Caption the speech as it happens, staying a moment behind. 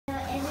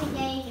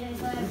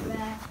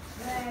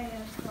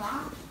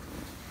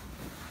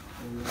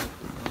Is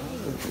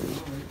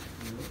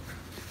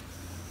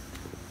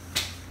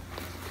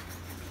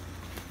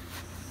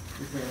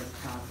there a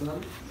problem?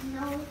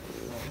 No.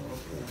 Oh,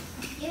 okay.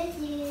 This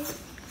is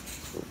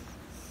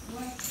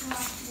what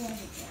Crocs wear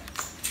today.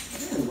 I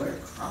didn't wear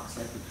Crocs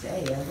every day.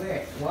 I wear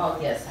it. Well,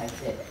 yes, I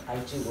did. I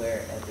do wear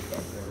it every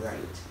day. You're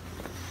right.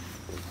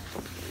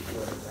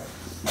 You're right.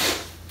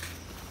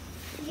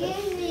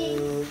 Give me.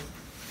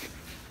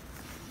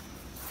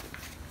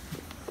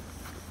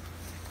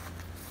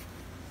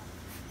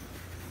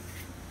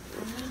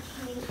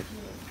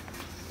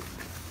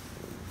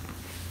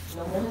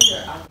 No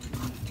wonder I...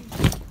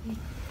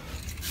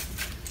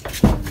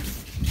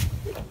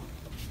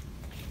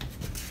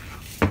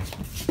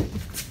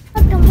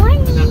 Good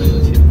morning.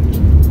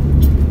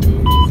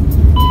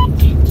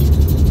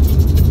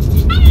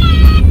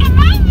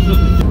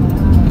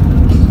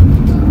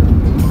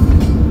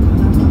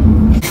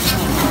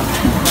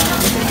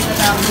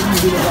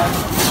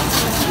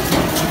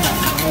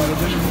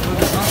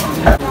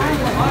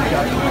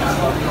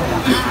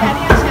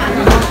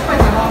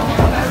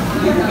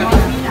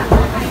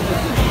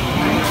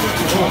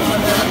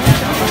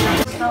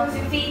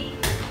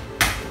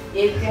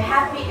 If you're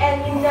happy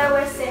and you know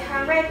it, say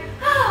hooray,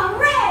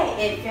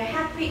 hooray! If you're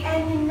happy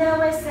and you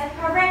know it, say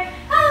hooray,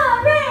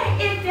 hooray!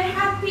 If you're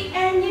happy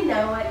and you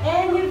know it,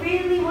 and you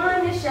really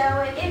want to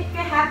show it, if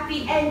you're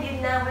happy and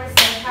you know it,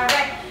 say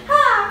hooray,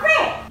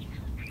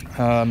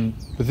 hooray!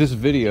 With this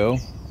video,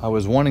 I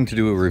was wanting to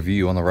do a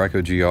review on the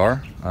Ryko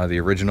GR, the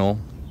original,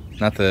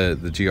 not the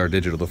GR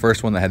Digital, the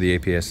first one that had the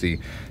APS-C.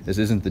 This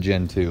isn't the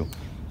Gen 2.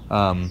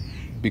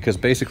 Because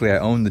basically I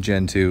owned the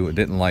Gen 2,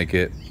 didn't like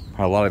it,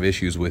 had a lot of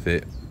issues with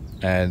it,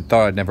 and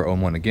thought I'd never own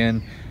one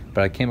again,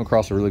 but I came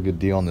across a really good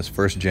deal on this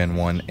first Gen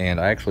 1, and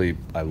I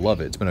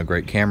love it. It's been a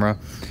great camera.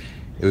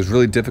 It was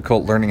really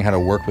difficult learning how to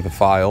work with the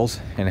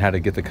files and how to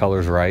get the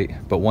colors right,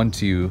 but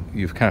once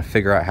you've kind of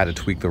figure out how to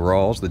tweak the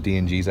RAWs, the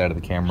DNGs out of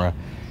the camera,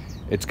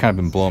 it's kind of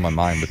been blowing my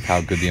mind with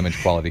how good the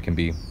image quality can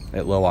be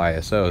at low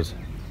ISOs.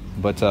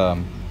 But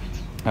I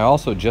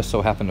also just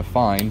so happened to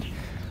find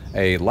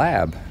a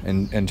lab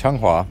in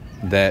Changhua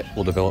that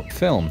will develop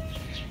film.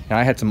 And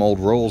I had some old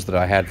rolls that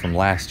I had from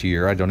last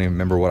year. I don't even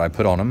remember what I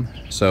put on them.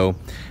 So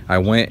I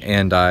went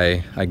and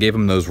I gave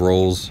him those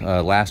rolls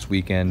last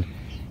weekend.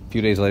 A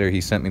few days later,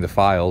 he sent me the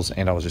files,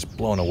 and I was just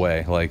blown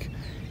away. Like,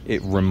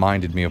 it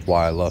reminded me of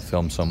why I love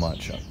film so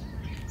much.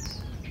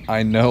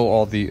 I know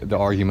all the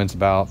arguments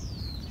about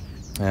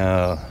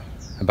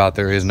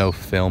there is no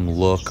film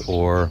look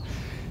or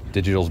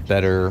digital's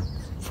better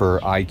for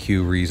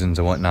IQ reasons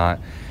and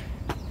whatnot.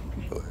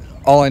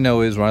 All I know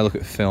is when I look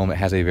at film, it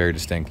has a very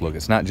distinct look.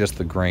 It's not just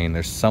the grain.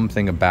 There's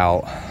something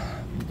about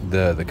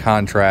the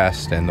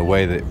contrast and the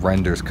way that it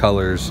renders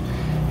colors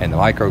and the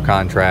micro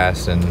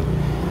contrast and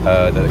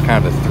the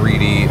kind of a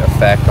 3D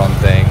effect on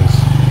things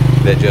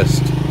that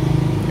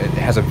it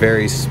has a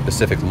very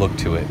specific look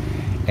to it.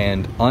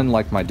 And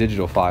unlike my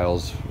digital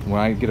files, when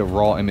I get a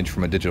raw image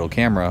from a digital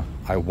camera,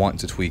 I want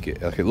to tweak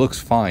it. Like, it looks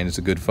fine, it's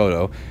a good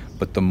photo,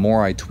 but the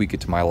more I tweak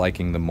it to my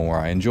liking, the more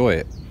I enjoy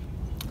it.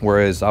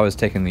 Whereas I was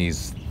taking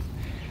these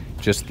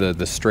just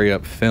the straight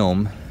up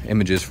film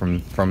images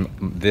from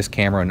this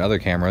camera and other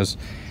cameras,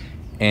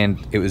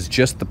 and it was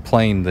just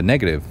the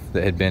negative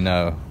that had been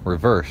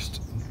reversed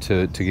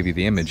to give you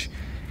the image,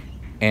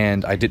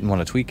 and I didn't want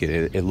to tweak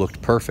it. It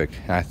looked perfect,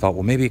 and I thought,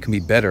 well, maybe it can be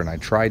better, and I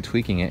tried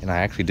tweaking it, and I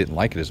actually didn't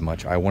like it as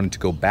much. I wanted to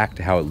go back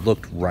to how it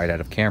looked right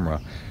out of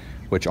camera,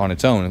 which on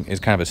its own is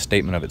kind of a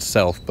statement of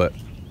itself, but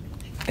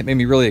it made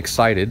me really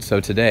excited. So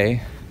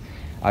today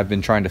I've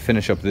been trying to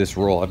finish up this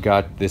roll. I've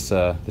got this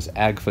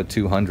Agfa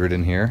 200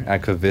 in here,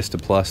 Agfa Vista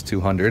Plus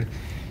 200,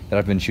 that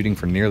I've been shooting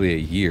for nearly a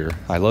year.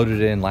 I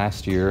loaded it in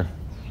last year,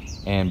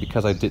 and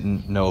because I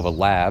didn't know of a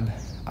lab,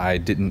 I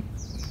didn't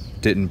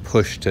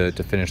push to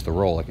finish the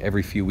roll. Like,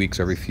 every few weeks,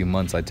 every few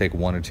months, I'd take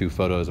 1 or 2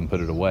 photos and put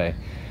it away.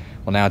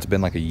 Well, now it's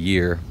been like a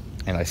year,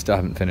 and I still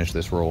haven't finished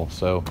this roll.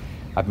 So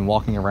I've been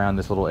walking around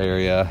this little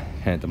area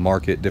and at the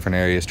market, different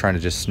areas, trying to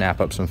just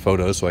snap up some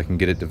photos so I can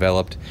get it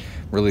developed.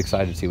 Really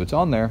excited to see what's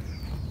on there.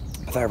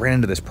 But I ran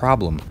into this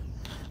problem.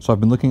 So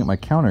I've been looking at my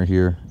counter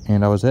here,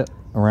 and I was at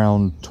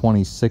around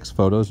 26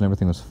 photos and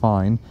everything was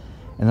fine.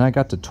 And then I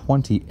got to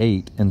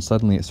 28, and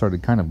suddenly it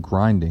started kind of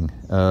grinding.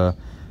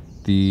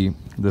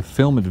 The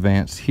film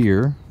advance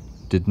here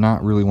did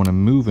not really want to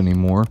move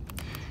anymore.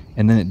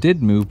 And then it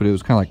did move, but it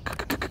was kind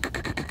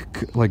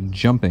of like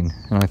jumping.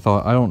 And I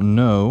thought, I don't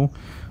know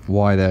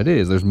why that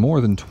is. There's more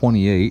than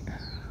 28.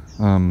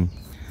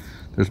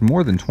 There's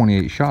more than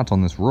 28 shots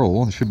on this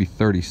roll. It should be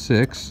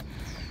 36.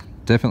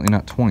 Definitely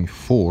not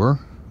 24.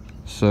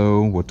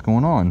 So what's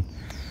going on?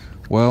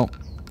 Well,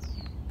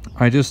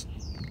 I just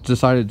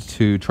decided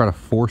to try to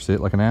force it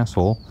like an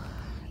asshole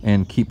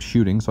and keep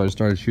shooting. So I just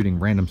started shooting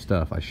random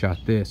stuff. I shot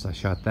this, I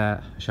shot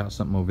that, I shot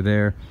something over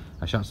there,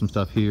 I shot some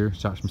stuff here,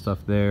 shot some stuff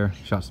there,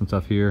 shot some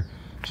stuff here,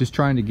 just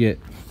trying to get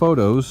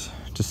photos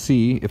to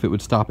see if it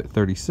would stop at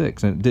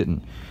 36, and it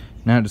didn't.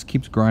 Now it just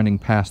keeps grinding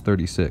past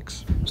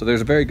 36. So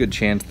there's a very good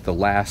chance that the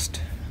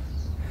last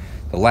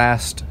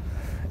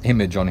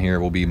image on here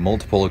will be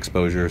multiple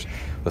exposures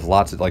with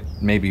lots of, like,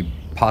 maybe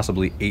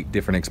possibly 8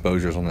 different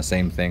exposures on the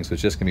same thing, so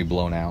it's just gonna be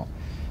blown out.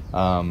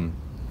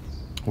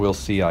 We'll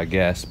see, I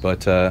guess,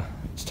 but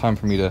it's time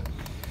for me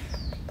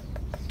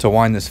to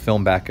wind this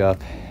film back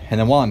up. And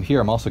then while I'm here,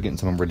 I'm also getting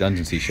some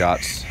redundancy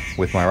shots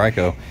with my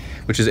Ryko,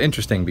 which is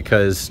interesting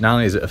because not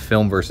only is it a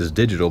film versus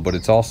digital, but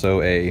it's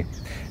also an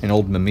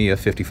old Mamiya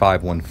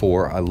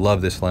 55-1.4. I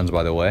love this lens,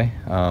 by the way.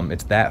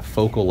 It's that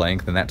focal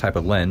length and that type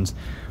of lens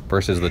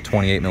versus the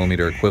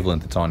 28mm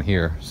equivalent that's on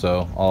here.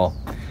 So I'll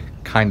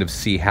kind of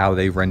see how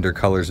they render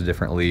colors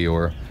differently,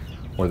 or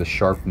the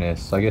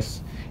sharpness. I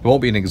guess it won't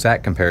be an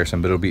exact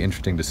comparison, but it'll be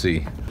interesting to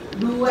see.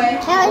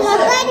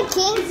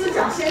 一只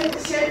脚先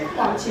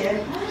往前，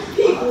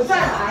屁股再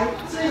来，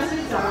这一只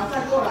脚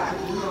再过来，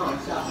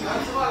来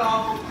吃饭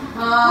喽！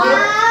好。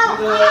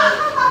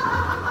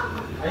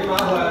阿姨马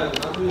上回来，拿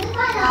出去。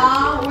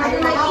好，我这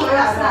边一回来。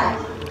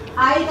阿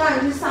姨当然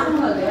是上课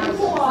的样子，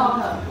上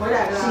课回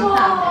来了。新蛋，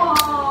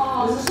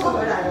我是说回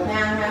来了。没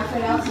有，所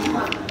以要吃饭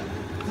了。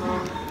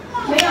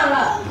没有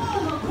了，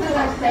那个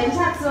等一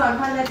下吃完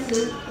饭再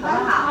吃，好不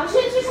好？好，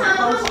先去查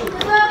东西。哥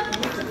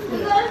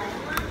哥。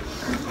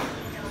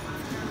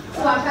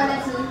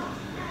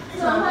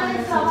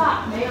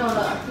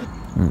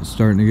 It's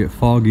starting to get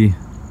foggy,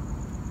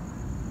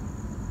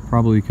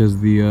 probably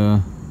because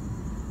the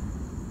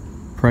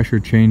pressure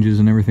changes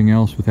and everything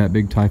else with that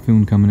big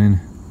typhoon coming in.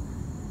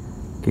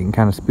 Getting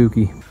kind of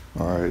spooky.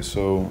 Alright,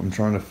 so I'm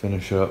trying to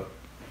finish up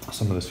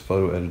some of this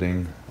photo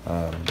editing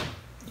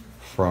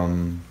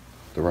from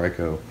the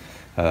Ryko.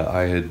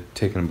 I had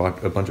taken a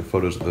bunch of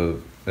photos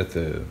at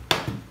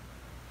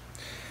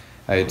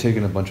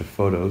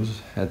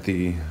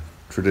the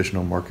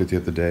traditional market the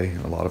other day.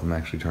 A lot of them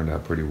actually turned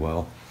out pretty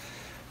well,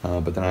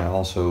 but then I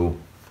also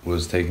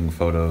was taking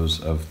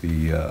photos of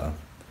the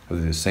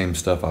same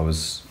stuff I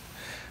was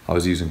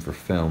using for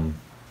film.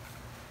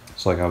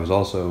 So like I was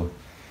also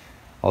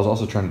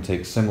trying to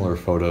take similar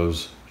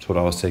photos to what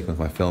I was taking with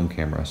my film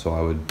camera.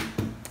 So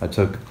I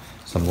took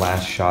some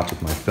last shots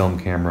with my film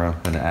camera,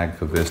 an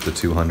Agfa Vista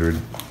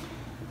 200,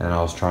 and I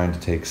was trying to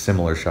take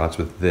similar shots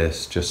with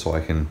this just so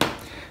I can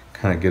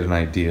kind of get an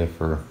idea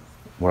for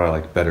what I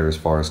like better as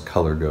far as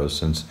color goes,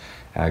 since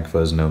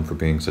Agfa is known for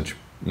being such,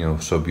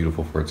 so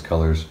beautiful for its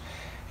colors,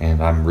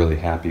 and I'm really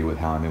happy with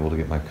how I'm able to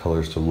get my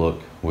colors to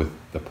look with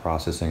the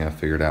processing I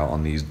figured out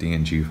on these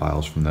DNG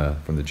files from the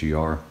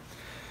GR.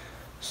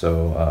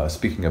 So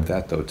speaking of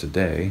that though,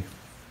 today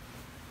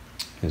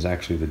is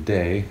actually the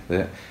day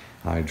that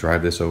I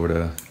drive this over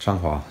to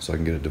Changhua so I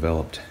can get it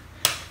developed,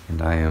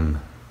 and I am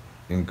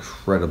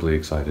incredibly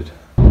excited.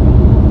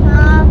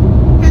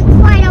 很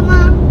快了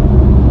吗？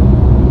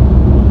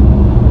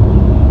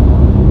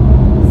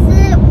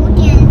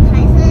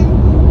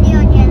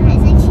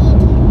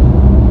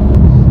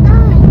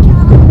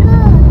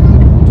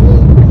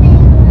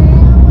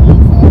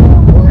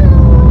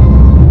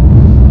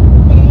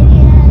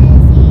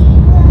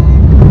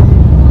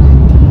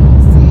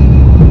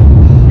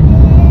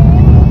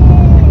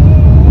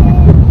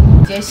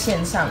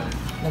 线上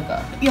那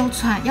个要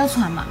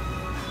传嘛，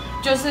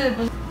就是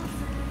不是。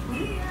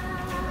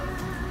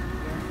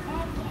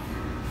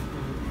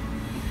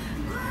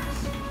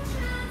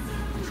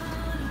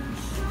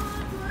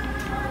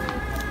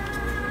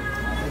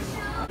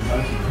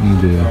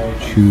Need to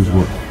choose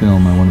what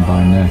film I want to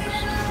buy next.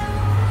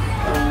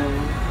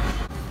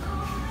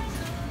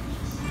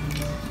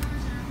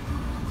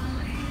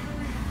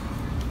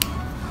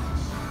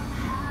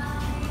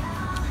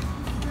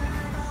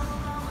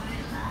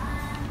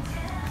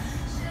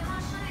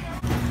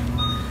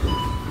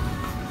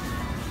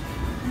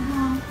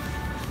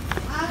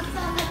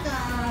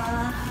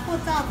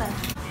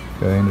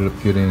 Okay, I ended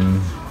up getting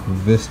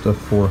Vista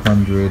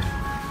 400,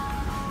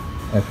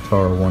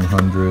 FTAR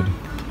 100,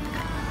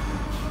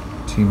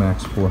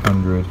 T-Max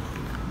 400,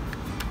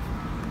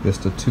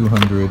 Vista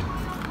 200,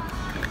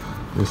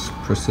 this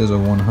Precisa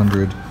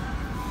 100,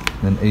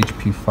 then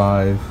HP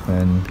 5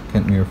 and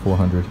Kentmere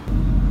 400.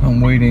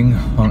 I'm waiting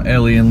on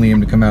Ellie and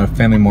Liam to come out of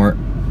Family Mart.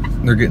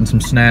 They're getting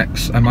some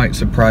snacks. I might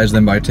surprise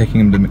them by taking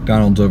them to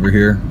McDonald's over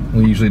here.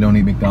 We usually don't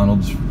eat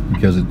McDonald's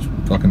because it's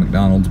fucking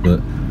McDonald's,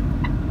 but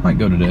might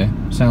go today.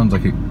 Sounds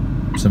like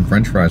some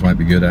French fries might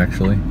be good,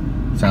 actually.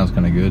 Sounds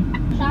kind of good.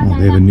 Oh,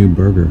 they have a new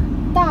burger.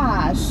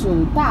 大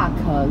薯大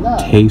可乐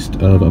Taste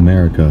of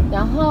America.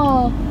 然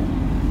后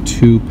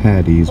 2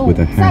 patties with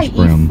a hash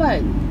brown.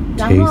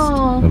 Taste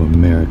of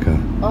America.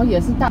 也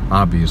是大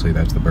Obviously,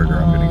 that's the burger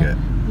I'm gonna get.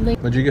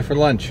 What'd you get for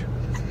lunch?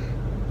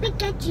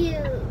 Pikachu.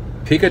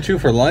 Pikachu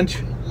for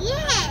lunch?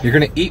 Yeah. You're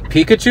gonna eat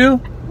Pikachu?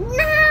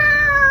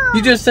 No.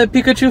 You just said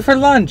Pikachu for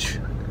lunch.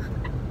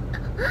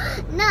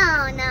 No.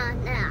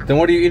 Then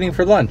what are you eating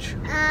for lunch?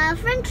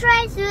 French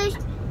fries with.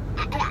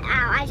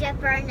 Ow! I just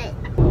burned it.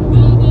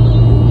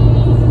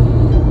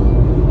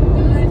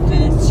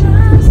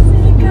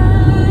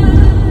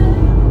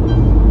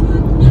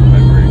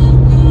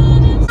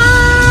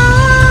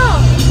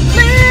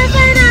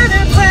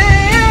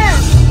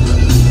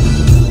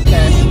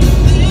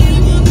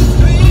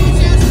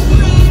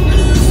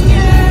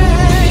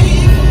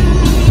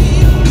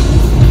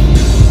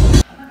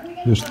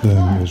 This thing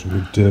is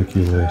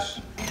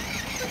ridiculous.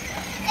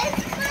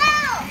 It's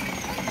slow.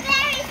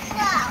 Very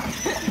slow.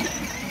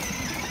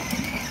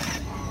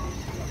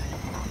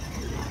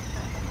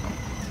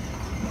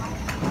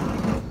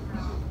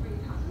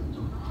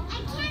 I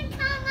can't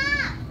come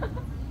up.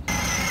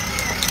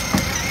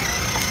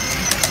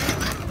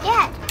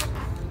 Dad,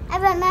 I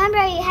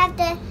remember you have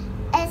the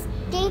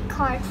SD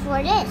card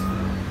for this.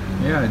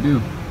 Yeah, I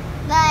do.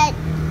 But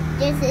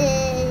this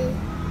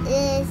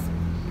is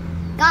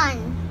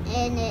gone.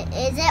 And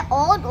is it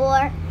old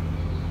or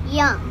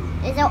young?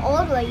 Is it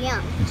old or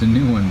young? It's a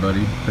new one,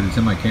 buddy, but it's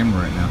in my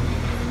camera right now.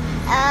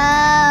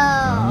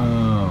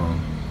 Oh.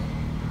 Oh.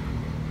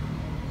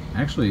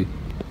 Actually, it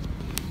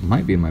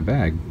might be in my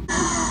bag.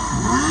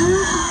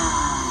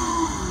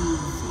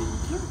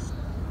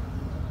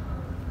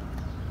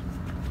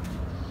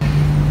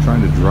 I'm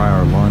trying to dry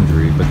our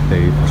laundry, but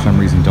they, for some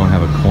reason, don't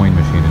have a coin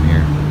machine in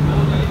here.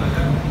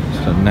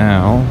 So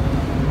now,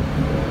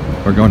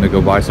 we're going to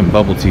go buy some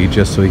bubble tea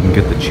just so we can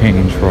get the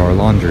change for our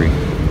laundry,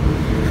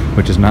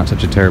 which is not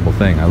such a terrible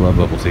thing. I love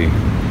bubble tea. Yeah,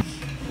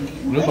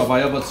 do you want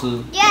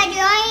to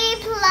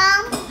eat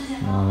plum?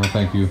 No,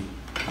 thank you.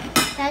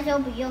 那就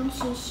不用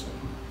谢谢。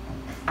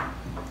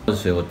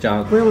水我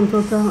加，不用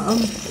多高，我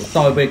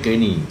倒一杯给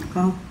你。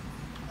好，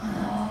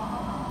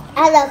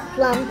 I love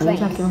plum 等一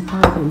下 drink. 给我倒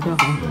一点就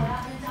好。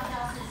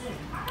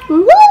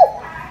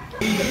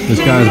 This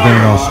guy's been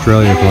in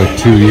Australia for like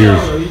 2 years.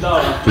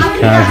 Just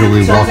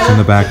casually walks in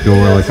the back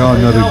door like, oh,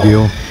 another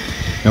deal.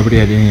 Nobody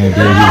had any idea he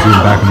was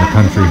even back in the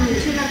country.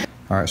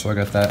 Alright, so I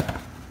got that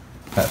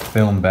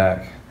film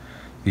back.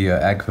 The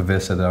Agfa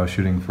Vista that I was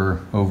shooting for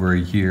over a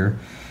year.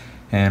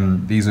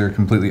 And these are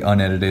completely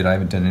unedited. I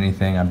haven't done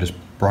anything. I've just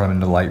brought them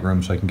into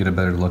Lightroom so I can get a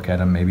better look at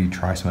them, maybe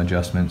try some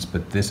adjustments.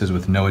 But this is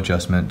with no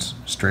adjustments,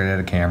 straight out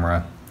of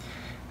camera.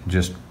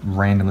 Just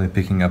randomly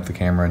picking up the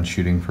camera and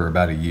shooting for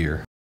about a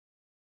year.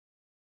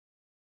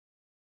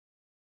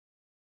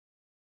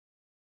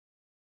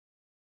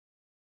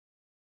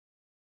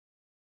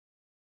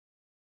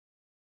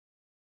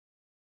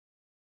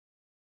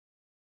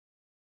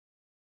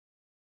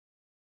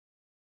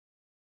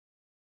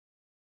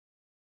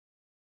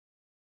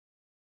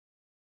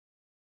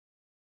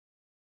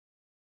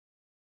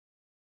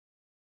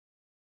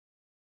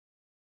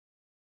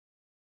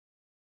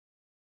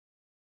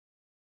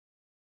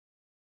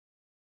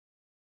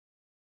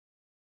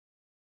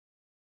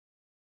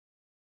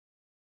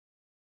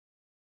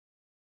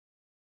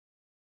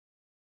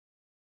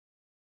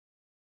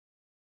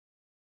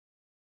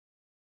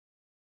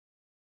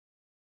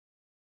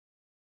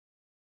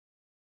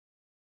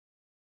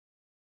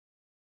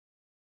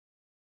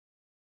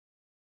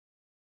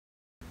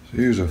 So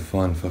here's a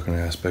fun fucking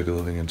aspect of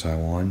living in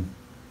Taiwan.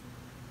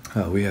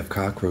 We have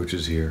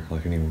cockroaches here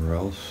like anywhere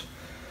else,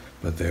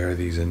 but there are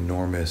these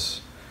enormous,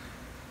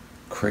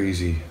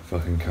 crazy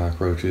fucking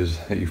cockroaches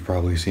that you've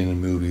probably seen in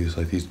movies,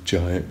 like these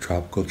giant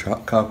tropical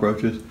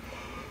cockroaches.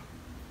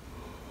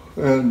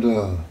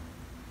 And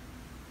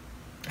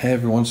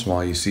every once in a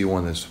while you see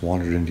one that's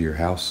wandered into your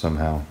house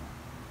somehow.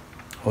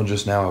 Well,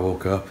 just now I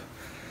woke up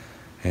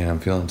and I'm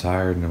feeling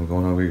tired and I'm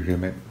going over here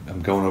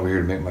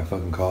to make my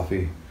fucking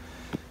coffee.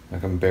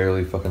 Like I'm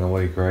barely fucking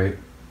awake, right?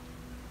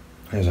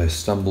 As I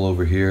stumble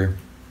over here,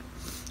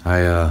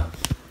 I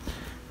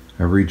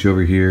reach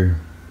over here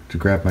to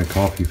grab my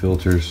coffee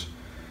filters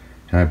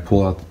and I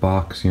pull out the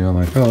box, you know, I'm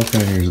like, oh,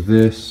 okay, here's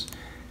this.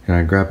 And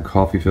I grab a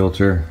coffee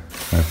filter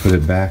and I put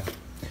it back.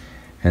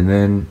 And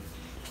then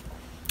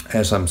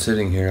as I'm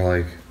sitting here,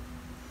 like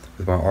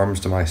with my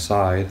arms to my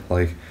side,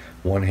 like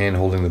one hand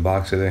holding the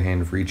box, the other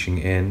hand reaching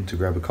in to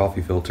grab a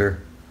coffee filter,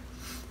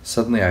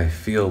 suddenly I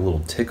feel a little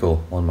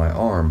tickle on my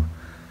arm.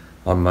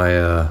 On my,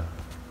 let's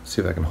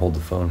see if I can hold the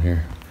phone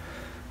here.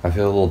 I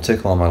feel a little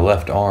tickle on my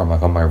left arm,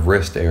 like on my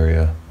wrist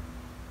area.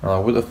 I'm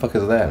like, what the fuck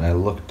is that? And I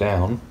look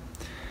down,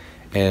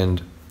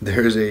 and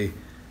there's a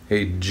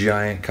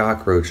giant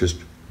cockroach just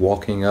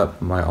walking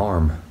up my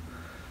arm.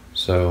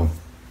 So,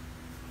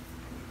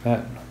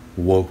 that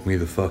woke me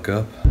the fuck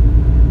up.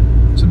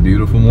 It's a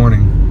beautiful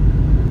morning.